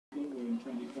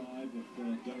25 of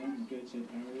Durham, the Gateshead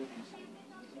Harrier.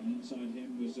 And inside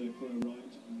him was Crow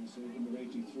Wright. And so number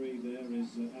 83 there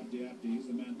is Abdi. He's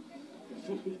the man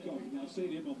full of confidence. I've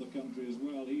seen him on the country as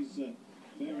well. He's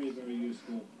very, very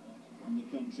useful on the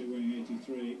country, wearing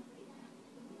 83.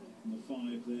 And the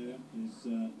 5 there is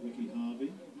Ricky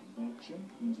Harvey, Berkshire,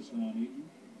 into Slough and Eton.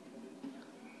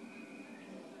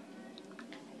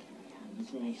 And the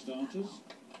 12 starters.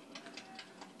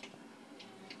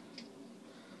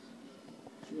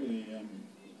 It's really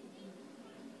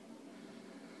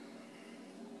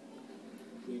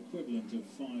the equivalent of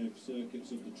 5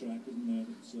 circuits of the track, isn't there?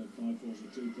 It's 5 fours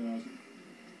of 2,000.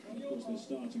 And of course, they're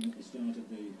starting at the start of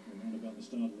around about the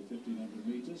start of the 1,500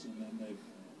 metres, and then they've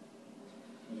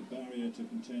got a barrier to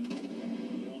contend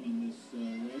on in this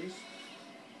race.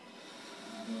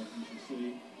 And you can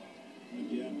see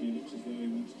Abdi looks as though he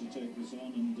wants to take this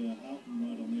on, and Alton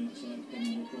right on the outside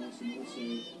coming across, and also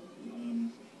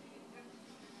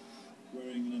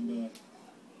wearing number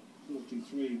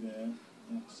 43 there.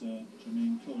 That's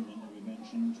Jermaine Coleman, that we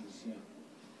mentioned,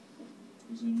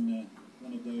 is in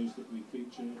one of those that we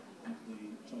feature at the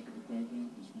top of the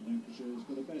programme. He's from Lancashire. He's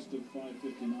got a best of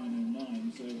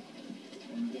 5:59.09, so,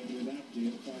 and with Abdi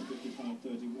at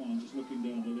 5:55.31, just looking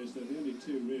down the list, they're the only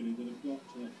two really that have got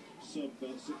sub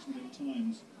 6-minute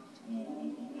times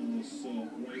in this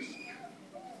race.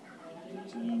 But,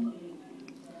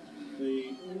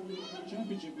 the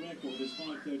championship record is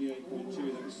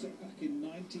 5:38.2. That was set back in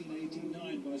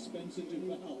 1989 by Spencer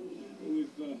Duval, who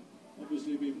we've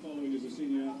obviously been following as a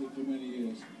senior athlete for many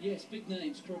years. Yes, big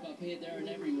names crop up here, there and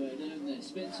everywhere, don't they?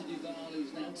 Spencer Duval,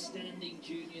 who's an outstanding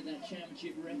junior, that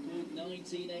championship record,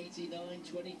 1989,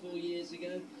 24 years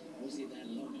ago. Was it that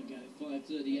long ago?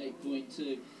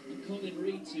 5:38.2. And Colin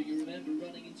Reid, who you remember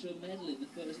running into a medal in the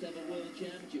first ever World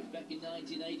Championships back in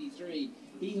 1983.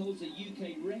 He holds a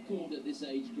UK record at this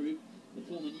age group, the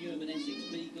former Newham and Essex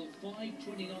Beagle,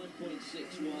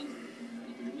 5:29.61.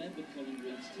 If you remember Colin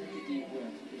Reid's, take a deep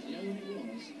breath, because you know when it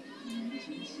was?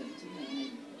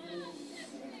 1979.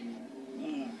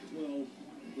 Well,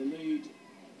 the lead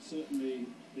certainly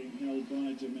being held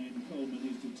by Jermaine Coleman.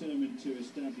 He's determined to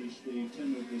establish the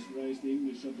tenor of this race, the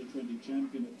English under-20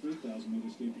 champion at 3,000 metre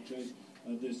steeplechase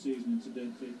this season,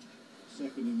 incidentally.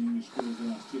 Second in the English schools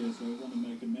last year, so we want to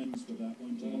make amends for that,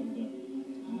 won't he?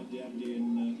 And Abdi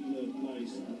in third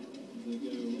place as they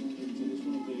go into this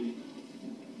one of the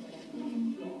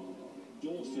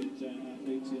Dorset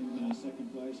athletes in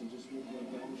second place. I'll just work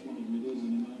out which one of them it is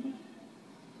in a moment.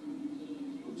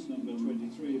 It's number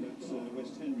 23, that's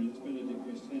West Henry, that's Benedict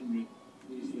West Henry.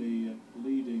 He's the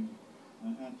leading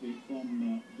athlete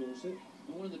from Dorset.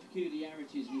 And one of the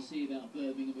peculiarities we see about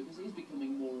Birmingham, because it is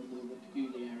becoming more and more of a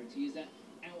peculiarity, is that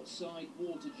outside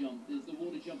water jump. There's the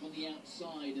water jump on the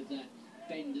outside of that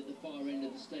bend at the far end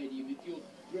of the stadium. If you're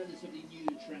relatively new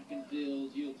to track and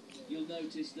field, you'll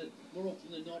notice that more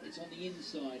often than not it's on the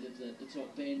inside of the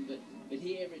top bend, but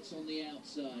here it's on the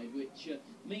outside, which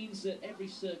means that every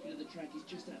circuit of the track is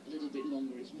just that little bit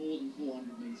longer. It's more than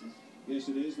 400 metres. Yes,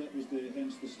 it is. That was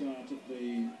hence the start of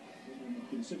the,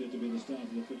 considered to be the start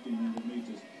of the 1,500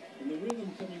 metres. And the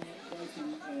rhythm coming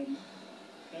breaking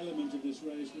element of this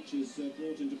race, which is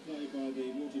brought into play by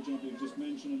the water jump we've just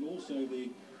mentioned, and also the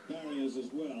barriers as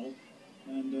well.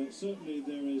 And certainly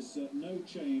there is no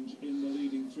change in the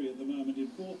leading three at the moment. In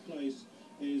fourth place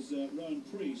is Rowan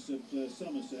Priest of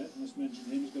Somerset. I must mention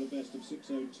him. He's got a best of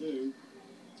 6:02.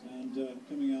 And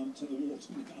coming out to the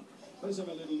water now. Let's have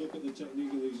a little look at the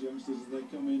technique of these youngsters as they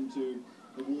come into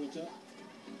the water.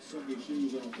 Soggy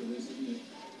shoes after this, isn't it?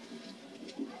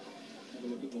 Have a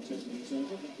look at the techniques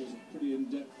over. That was a pretty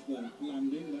in-depth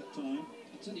landing that time.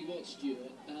 I'll tell you what,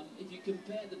 Stuart, if you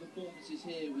compare the performances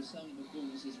here with some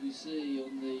performances we see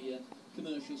on the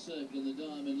commercial circuit on the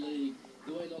Diamond League,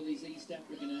 the way a lot of these East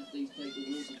African athletes take the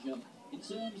water jump, in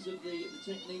terms of the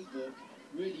technique book,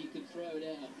 really you can throw it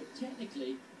out. But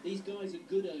technically, these guys are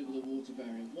good over the water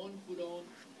barrier. 1 foot on,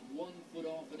 1 foot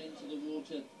off and into the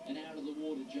water and out of the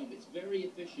water jump. It's very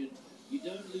efficient. You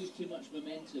don't lose too much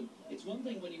momentum. It's one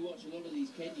thing when you watch a lot of these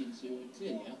Kenyans who are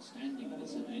clearly outstanding in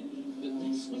this event, but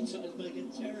they sometimes make a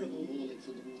terrible haul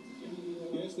into the water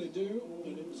jump. Yes, they do.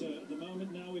 But at the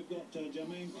moment now we've got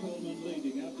Jermaine Coleman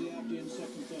leading. Abdi in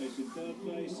second place. In third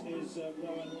place is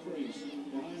Rowan Priest.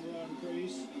 Behind Rowan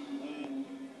Priest,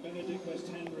 Benedict West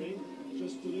Henry,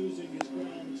 just losing his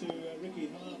ground to Ricky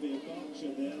Harvey of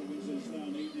Berkshire there, who's a Slough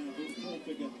and Eton athlete, tall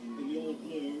figure in the all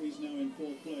blue. He's now in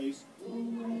fourth place.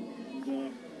 And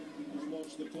let's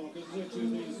watch the clock. As I said to you,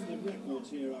 the records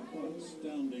here are quite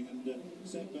astounding, and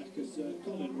setback as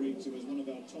Colin Reeds, who was one of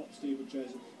our top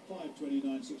steeplechasers,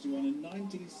 5:29.61 in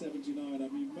 1979. I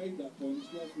mean, you made that point,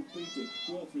 it's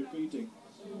worth repeating.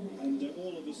 And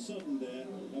all of a sudden there,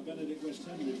 Benedict West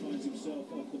Henry finds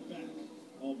himself off the back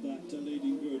of that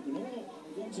leading group. And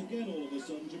once again, all of a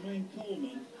sudden, Jermaine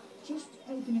Coleman just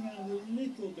opening out a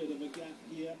little bit of a gap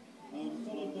here,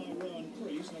 followed by Rowan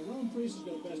Priest. Now, Rowan Priest has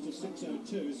got a best of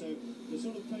 6:02, so the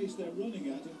sort of pace they're running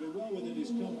at will be well within his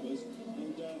compass,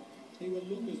 and he will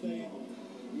look as they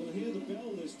will hear the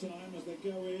bell this time as they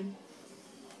go in,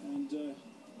 and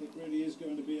it really is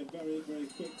going to be a very, very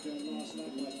quick last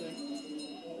lap, I think.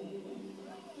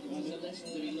 There's a lesson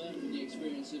to be learned from the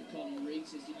experience of Colin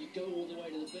Reeds, is that you go all the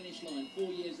way to the finish line.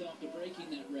 4 years after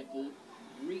breaking that record,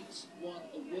 Reeds won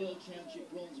a World Championship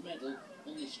bronze medal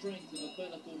on the strength of a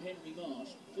fella called Henry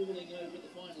Marsh falling over at the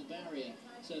final barrier.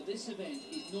 So this event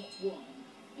is not won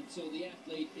until the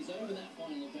athlete is over that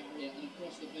final barrier and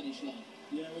across the finish line.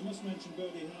 Yeah, we must mention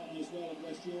Bertie Houghton as well of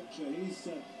West Yorkshire. He's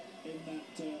in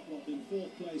that, in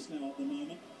fourth place now at the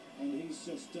moment, and he's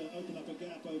just opened up a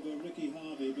gap over Ricky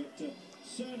Harvey, but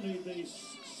certainly the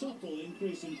subtle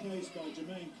increase in pace by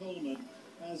Jermaine Coleman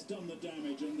has done the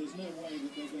damage, and there's no way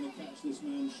that they're going to catch this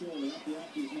man, surely.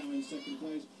 Abdi is now in second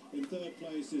place. In third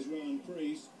place is Rowan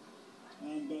Priest,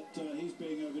 but he's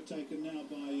being overtaken now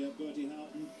by Bertie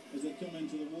Houghton as they come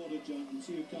into the water jump, and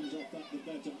see who comes off that the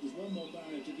better. There's one more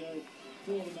barrier to go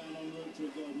for the man en route to a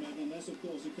gold medal, unless of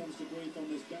course he comes to grief on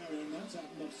this barrier, and that's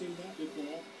happened, I've seen that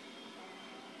before.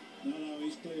 No,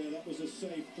 he's clear. That was a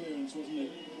safe clearance, wasn't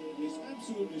it? He's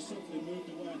absolutely subtly moved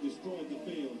away and destroyed the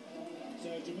field. So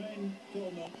Jermaine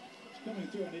Coleman is coming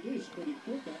through, and it is pretty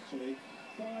quick actually.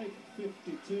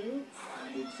 5:52,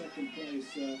 and in second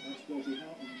place that's Bertie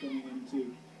Houghton coming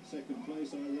into second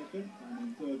place, I reckon, and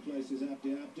in third place is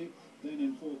Abdi. Then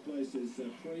in fourth place is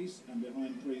Priest, and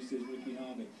behind Priest is Ricky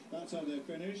Harvey. That's how they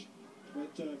finish.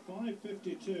 But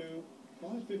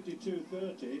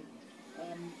 5:52.30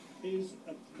 is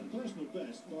a personal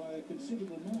best by a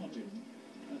considerable margin.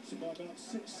 That's by about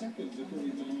 6 seconds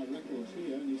according to my records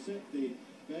here, and he set the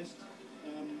best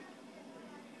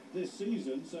this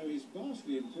season, so he's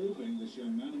vastly improving, this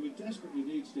young man, and we desperately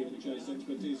need steeplechase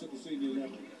expertise at the senior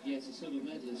level. Yes, a silver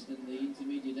medalist in the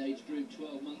intermediate age group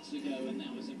 12 months ago, and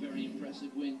that was a very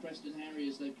impressive win. Preston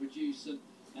Harriers, they've produced some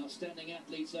outstanding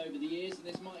athletes over the years, and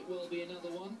this might well be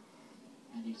another one.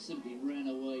 And he simply ran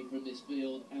away from this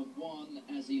field and won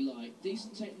as he liked.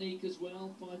 Decent technique as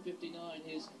well, 5:59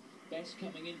 his best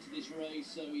coming into this race,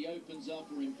 so he opens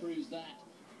up or improves that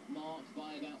mark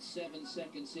by about 7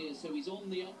 seconds here, so he's on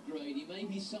the upgrade. He may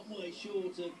be some way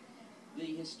short of the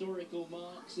historical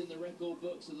marks in the record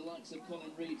books of the likes of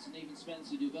Colin Reeds and even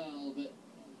Spencer Duval, but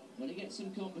when he gets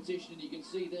some competition, you can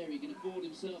see there he can afford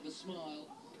himself a smile,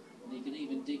 and he can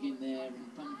even dig in there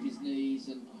and pump his knees,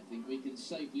 and I think we can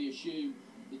safely assume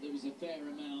that there was a fair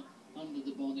amount under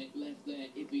the bonnet left there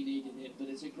if he needed it. But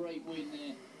it's a great win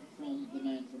there from the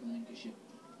man from Lancashire.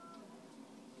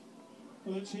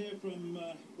 Well, let's hear from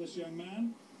this young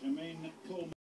man, Jermaine Coleman.